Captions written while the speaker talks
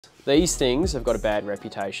These things have got a bad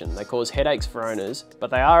reputation. They cause headaches for owners, but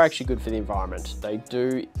they are actually good for the environment. They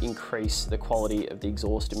do increase the quality of the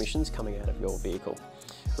exhaust emissions coming out of your vehicle.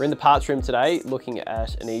 We're in the parts room today looking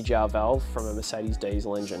at an EGR valve from a Mercedes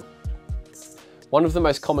diesel engine. One of the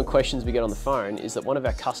most common questions we get on the phone is that one of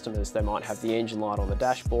our customers, they might have the engine light on the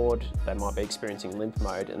dashboard, they might be experiencing limp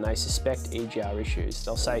mode, and they suspect EGR issues.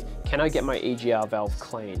 They'll say, can I get my EGR valve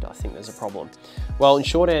cleaned? I think there's a problem. Well, in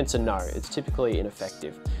short answer, no, it's typically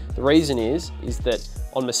ineffective. The reason is that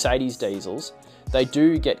on Mercedes diesels, they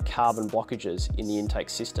do get carbon blockages in the intake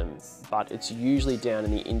system, but it's usually down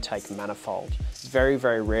in the intake manifold. Very,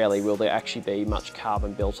 very rarely will there actually be much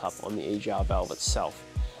carbon built up on the EGR valve itself.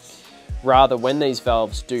 Rather, when these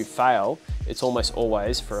valves do fail, it's almost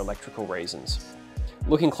always for electrical reasons.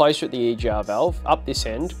 Looking closer at the EGR valve, up this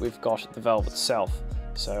end, we've got the valve itself.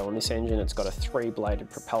 So on this engine, it's got a 3-bladed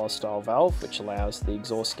propeller style valve, which allows the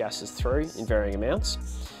exhaust gases through in varying amounts.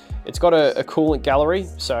 It's got a coolant gallery,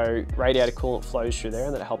 so radiator coolant flows through there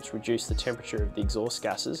and that helps reduce the temperature of the exhaust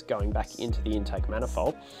gases going back into the intake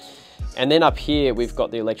manifold. And then up here, we've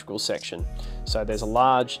got the electrical section. So there's a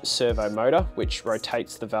large servo motor, which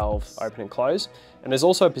rotates the valve open and close. And there's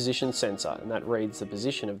also a position sensor, and that reads the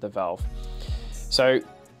position of the valve. So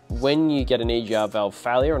when you get an EGR valve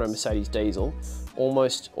failure on a Mercedes diesel,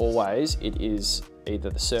 almost always it is either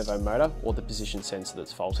the servo motor or the position sensor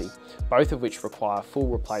that's faulty, both of which require full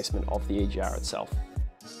replacement of the EGR itself.